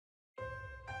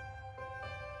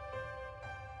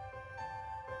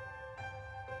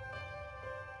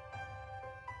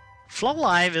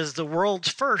floLIVE is the world's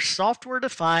first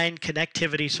software-defined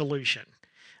connectivity solution,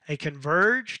 a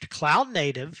converged,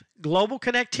 cloud-native, global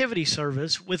connectivity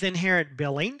service with inherent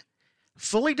billing,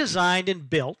 fully designed and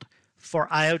built for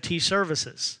IoT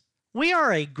services. We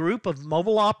are a group of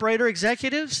mobile operator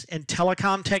executives and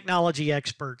telecom technology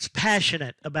experts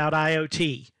passionate about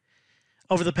IoT.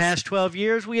 Over the past 12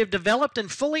 years, we have developed and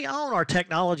fully own our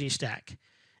technology stack,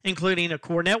 including a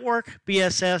core network,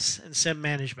 BSS, and SIM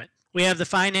management. We have the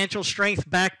financial strength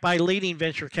backed by leading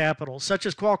venture capital, such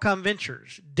as Qualcomm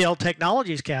Ventures, Dell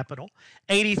Technologies Capital,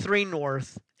 83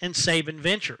 North, and Saban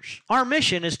Ventures. Our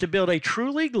mission is to build a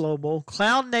truly global,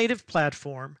 cloud-native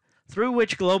platform through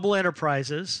which global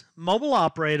enterprises, mobile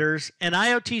operators, and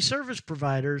IoT service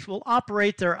providers will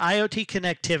operate their IoT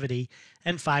connectivity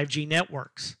and 5G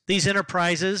networks. These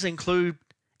enterprises include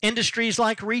industries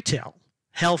like retail,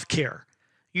 healthcare,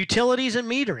 utilities and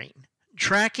metering,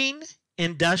 tracking,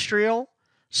 industrial,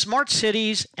 smart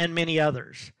cities, and many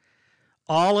others.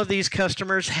 All of these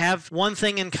customers have one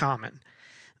thing in common.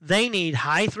 They need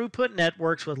high throughput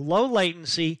networks with low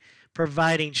latency,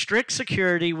 providing strict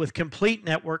security with complete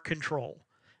network control.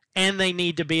 And they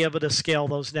need to be able to scale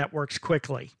those networks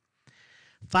quickly.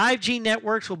 5G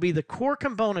networks will be the core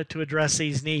component to address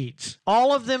these needs.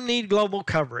 All of them need global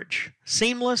coverage,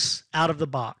 seamless, out of the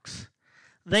box.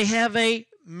 They have a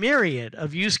myriad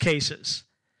of use cases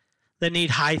that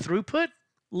need high throughput,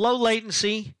 low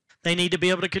latency. They need to be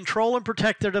able to control and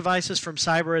protect their devices from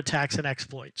cyber attacks and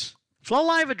exploits.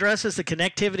 floLIVE addresses the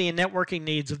connectivity and networking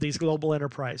needs of these global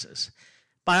enterprises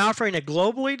by offering a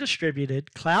globally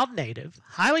distributed, cloud-native,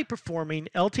 highly performing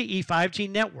LTE 5G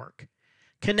network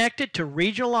connected to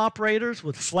regional operators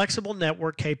with flexible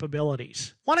network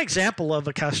capabilities. One example of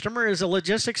a customer is a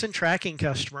logistics and tracking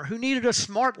customer who needed a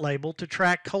smart label to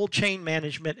track cold chain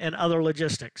management and other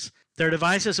logistics. Their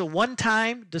device is a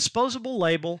one-time disposable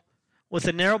label with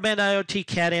a narrowband IoT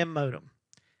Cat-M modem,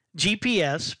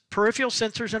 GPS, peripheral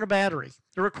sensors, and a battery.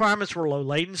 The requirements were low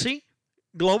latency,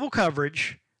 global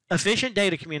coverage, efficient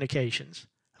data communications,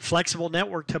 flexible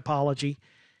network topology,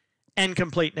 and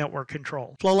complete network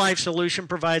control. floLIVE's solution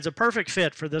provides a perfect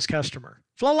fit for this customer.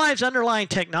 floLIVE's underlying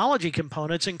technology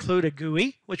components include a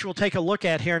GUI, which we'll take a look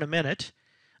at here in a minute,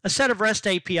 a set of REST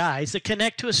APIs that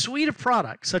connect to a suite of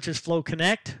products such as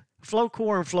floConnect,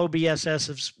 floCore, and floBSS,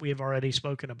 as we have already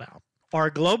spoken about. Our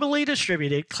globally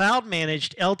distributed,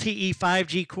 cloud-managed LTE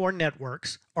 5G core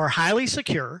networks are highly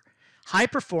secure,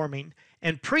 high-performing,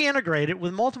 and pre-integrated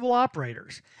with multiple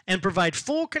operators and provide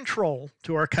full control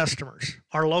to our customers.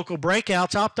 Our local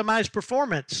breakouts optimize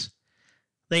performance.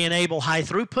 They enable high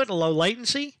throughput and low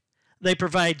latency. They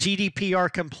provide GDPR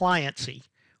compliancy,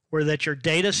 where that your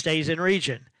data stays in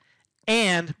region.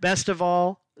 And best of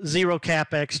all, zero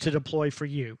CapEx to deploy for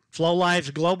you. floLIVE's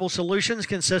global solutions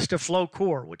consist of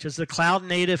floCore, which is the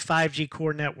cloud-native 5G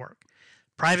core network,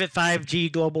 private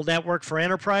 5G global network for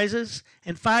enterprises,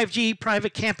 and 5G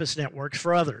private campus networks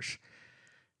for others.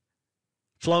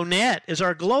 floNet is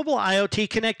our global IoT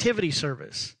connectivity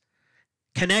service.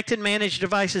 Connect and manage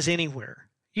devices anywhere.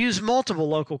 Use multiple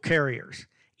local carriers.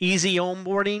 Easy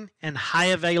onboarding and high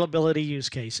availability use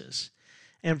cases.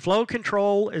 And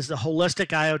floControl is the holistic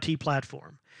IoT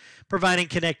platform, providing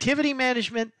connectivity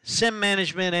management, SIM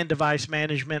management, and device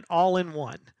management all in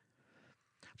one.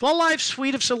 floLIVE's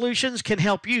suite of solutions can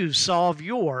help you solve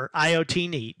your IoT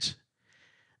needs.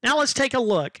 Now let's take a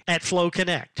look at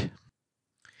floConnect.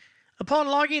 Upon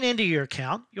logging into your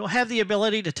account, you'll have the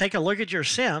ability to take a look at your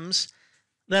SIMs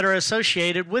that are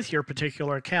associated with your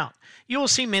particular account. You will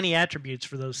see many attributes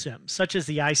for those SIMs, such as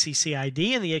the ICC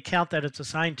ID and the account that it's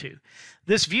assigned to.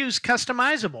 This view is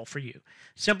customizable for you.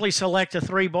 Simply select the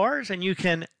 3 bars and you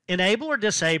can enable or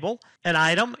disable an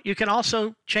item. You can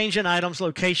also change an item's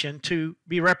location to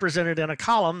be represented in a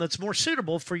column that's more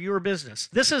suitable for your business.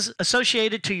 This is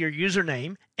associated to your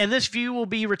username, and this view will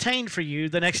be retained for you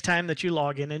the next time that you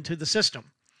log in into the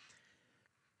system.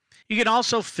 You can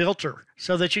also filter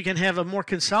so that you can have a more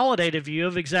consolidated view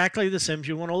of exactly the SIMs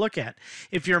you want to look at.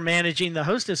 If you're managing the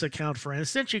Hostess account, for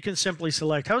instance, you can simply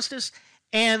select Hostess,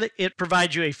 and it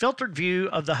provides you a filtered view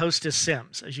of the Hostess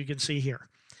SIMs, as you can see here.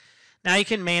 Now you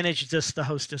can manage just the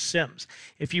Hostess SIMs.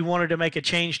 If you wanted to make a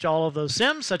change to all of those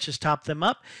SIMs, such as top them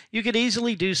up, you could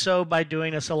easily do so by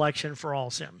doing a selection for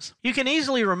all SIMs. You can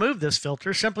easily remove this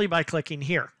filter simply by clicking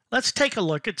here. Let's take a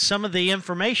look at some of the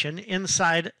information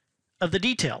inside of the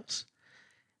details.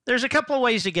 There's a couple of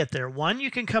ways to get there. One, you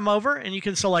can come over and you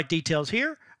can select details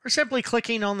here, or simply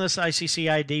clicking on this ICC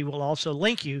ID will also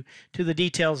link you to the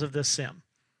details of this SIM.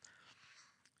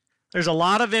 There's a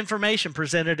lot of information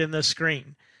presented in this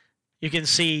screen. You can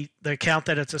see the account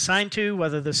that it's assigned to,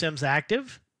 whether the SIM's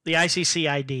active, the ICC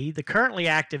ID, the currently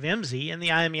active IMSI, and the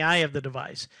IMEI of the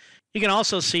device. You can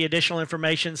also see additional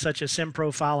information such as SIM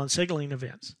profile and signaling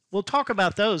events. We'll talk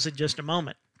about those in just a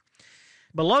moment.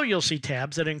 Below, you'll see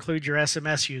tabs that include your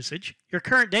SMS usage, your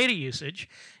current data usage,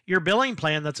 your billing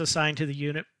plan that's assigned to the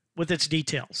unit with its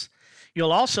details.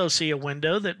 You'll also see a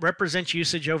window that represents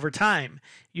usage over time.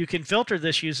 You can filter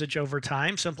this usage over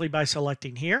time simply by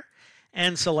selecting here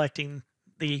and selecting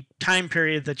the time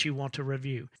period that you want to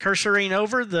review. Cursoring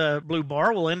over the blue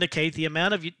bar will indicate the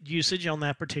amount of usage on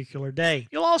that particular day.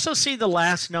 You'll also see the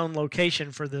last known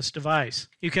location for this device.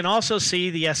 You can also see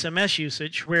the SMS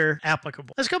usage where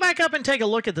applicable. Let's go back up and take a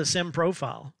look at the SIM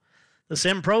profile. The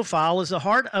SIM profile is the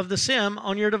heart of the SIM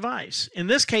on your device. In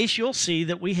this case, you'll see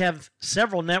that we have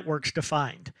several networks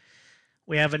defined.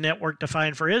 We have a network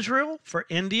defined for Israel, for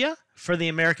India, for the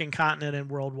American continent, and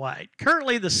worldwide.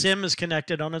 Currently, the SIM is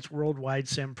connected on its worldwide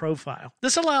SIM profile.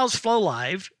 This allows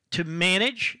floLIVE to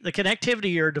manage the connectivity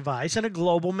of your device in a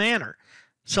global manner,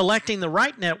 selecting the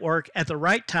right network at the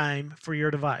right time for your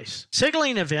device.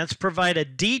 Signaling events provide a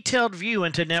detailed view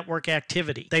into network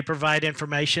activity. They provide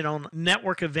information on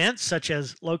network events such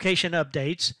as location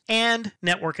updates and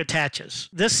network attaches.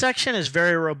 This section is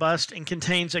very robust and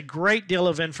contains a great deal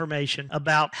of information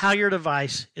about how your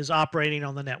device is operating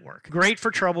on the network. Great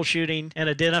for troubleshooting and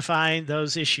identifying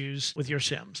those issues with your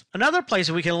SIMs. Another place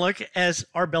we can look is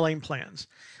our billing plans.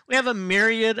 We have a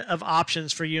myriad of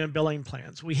options for you in billing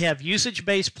plans. We have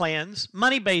usage-based plans,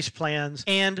 money-based plans,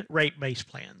 and rate-based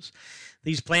plans.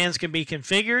 These plans can be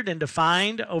configured and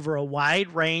defined over a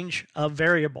wide range of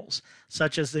variables,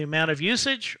 such as the amount of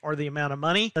usage or the amount of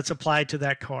money that's applied to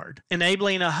that card,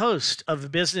 enabling a host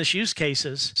of business use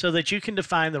cases so that you can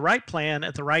define the right plan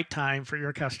at the right time for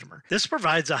your customer. This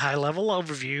provides a high-level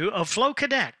overview of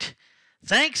floConnect.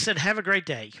 Thanks and have a great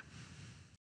day.